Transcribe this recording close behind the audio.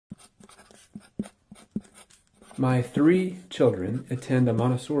My 3 children attend a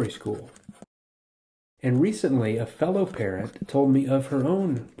Montessori school. And recently, a fellow parent told me of her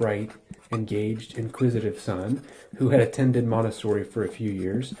own bright, engaged, inquisitive son who had attended Montessori for a few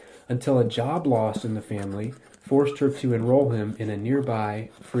years until a job loss in the family forced her to enroll him in a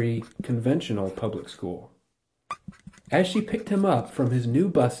nearby, free, conventional public school. As she picked him up from his new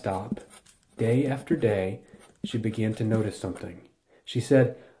bus stop, day after day, she began to notice something. She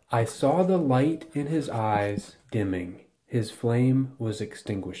said, "I saw the light in his eyes dimming. His flame was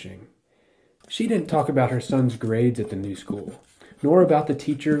extinguishing." She didn't talk about her son's grades at the new school, nor about the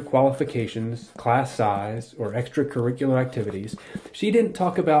teacher qualifications, class size, or extracurricular activities. She didn't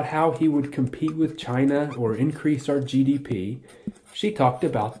talk about how he would compete with China or increase our GDP. She talked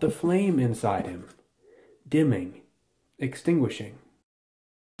about the flame inside him, dimming, extinguishing.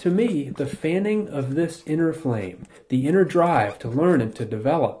 To me, the fanning of this inner flame, the inner drive to learn and to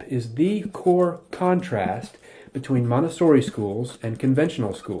develop, is the core contrast between Montessori schools and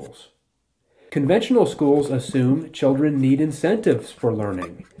conventional schools. Conventional schools assume children need incentives for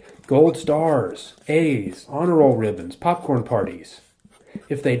learning. Gold stars, A's, honor roll ribbons, popcorn parties.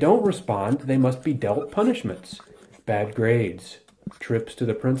 If they don't respond, they must be dealt punishments, bad grades, trips to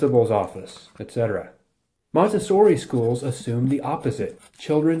the principal's office, etc. Montessori schools assume the opposite.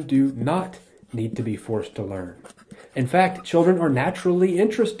 Children do not need to be forced to learn. In fact, children are naturally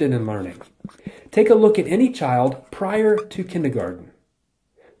interested in learning. Take a look at any child prior to kindergarten.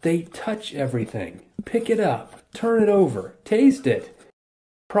 They touch everything, pick it up, turn it over, taste it.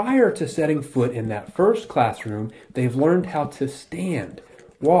 Prior to setting foot in that first classroom, they've learned how to stand,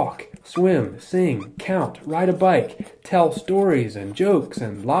 walk, swim, sing, count, ride a bike, tell stories and jokes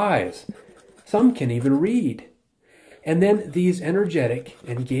and lies. Some can even read. And then these energetic,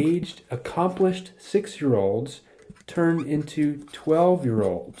 engaged, accomplished 6-year-olds turn into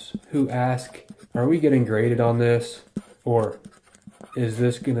 12-year-olds who ask, "Are we getting graded on this?" Or, "Is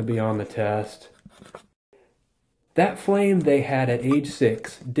this going to be on the test?" That flame they had at age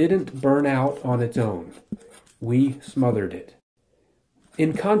 6 didn't burn out on its own. We smothered it.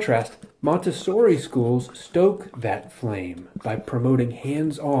 In contrast, Montessori schools stoke that flame by promoting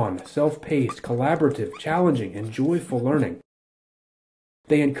hands-on, self-paced, collaborative, challenging, and joyful learning.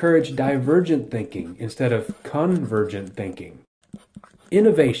 They encourage divergent thinking instead of convergent thinking,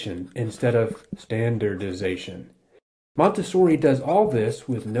 innovation instead of standardization. Montessori does all this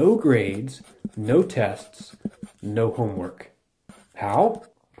with no grades, no tests, no homework. How?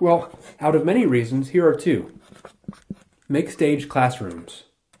 Well, out of many reasons, here are 2. Mixed-age classrooms.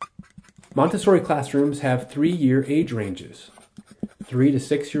 Montessori classrooms have 3-year age ranges. 3 to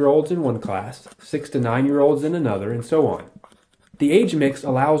 6-year-olds in one class, 6 to 9-year-olds in another, and so on. The age mix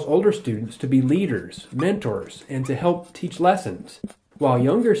allows older students to be leaders, mentors, and to help teach lessons, while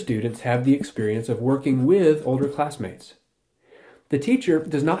younger students have the experience of working with older classmates. The teacher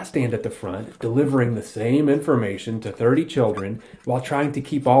does not stand at the front, delivering the same information to 30 children while trying to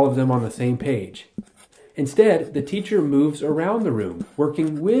keep all of them on the same page. Instead, the teacher moves around the room,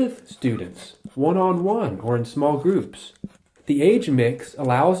 working with students, one-on-one or in small groups. The age mix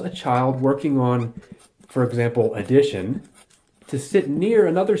allows a child working on, for example, addition, to sit near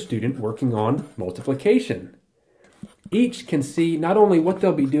another student working on multiplication. Each can see not only what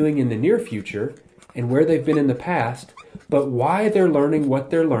they'll be doing in the near future and where they've been in the past, but why they're learning what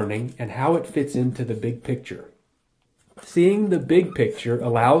they're learning and how it fits into the big picture. Seeing the big picture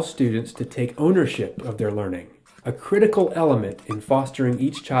allows students to take ownership of their learning, a critical element in fostering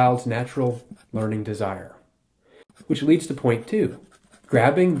each child's natural learning desire. Which leads to point 2,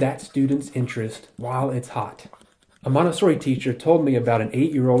 grabbing that student's interest while it's hot. A Montessori teacher told me about an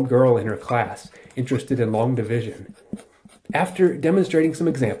 8-year-old girl in her class interested in long division. After demonstrating some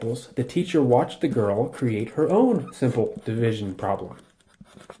examples, the teacher watched the girl create her own simple division problem.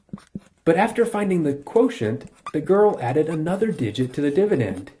 But after finding the quotient, the girl added another digit to the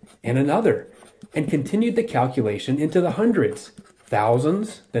dividend, and another, and continued the calculation into the hundreds,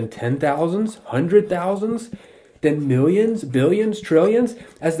 thousands, then 10,000s, 100,000s, then millions, billions, trillions.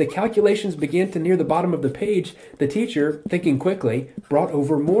 As the calculations began to near the bottom of the page, the teacher, thinking quickly, brought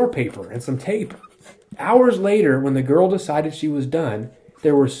over more paper and some tape. Hours later, when the girl decided she was done,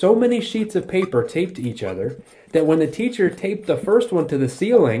 there were so many sheets of paper taped to each other that when the teacher taped the first one to the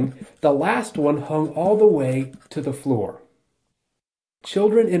ceiling, the last one hung all the way to the floor.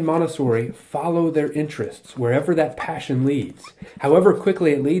 Children in Montessori follow their interests wherever that passion leads, however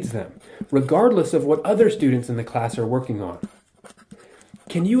quickly it leads them, regardless of what other students in the class are working on.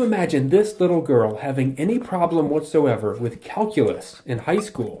 Can you imagine this little girl having any problem whatsoever with calculus in high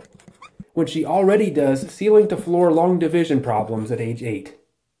school when she already does ceiling-to-floor long division problems at age 8?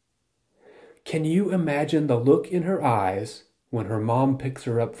 Can you imagine the look in her eyes when her mom picks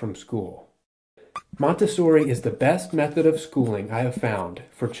her up from school? Montessori is the best method of schooling I have found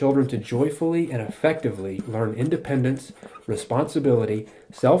for children to joyfully and effectively learn independence, responsibility,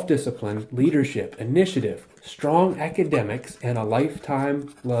 self-discipline, leadership, initiative, strong academics, and a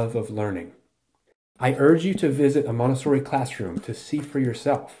lifetime love of learning. I urge you to visit a Montessori classroom to see for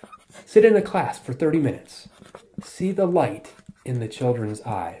yourself. Sit in a class for 30 minutes. See the light in the children's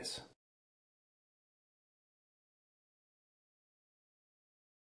eyes.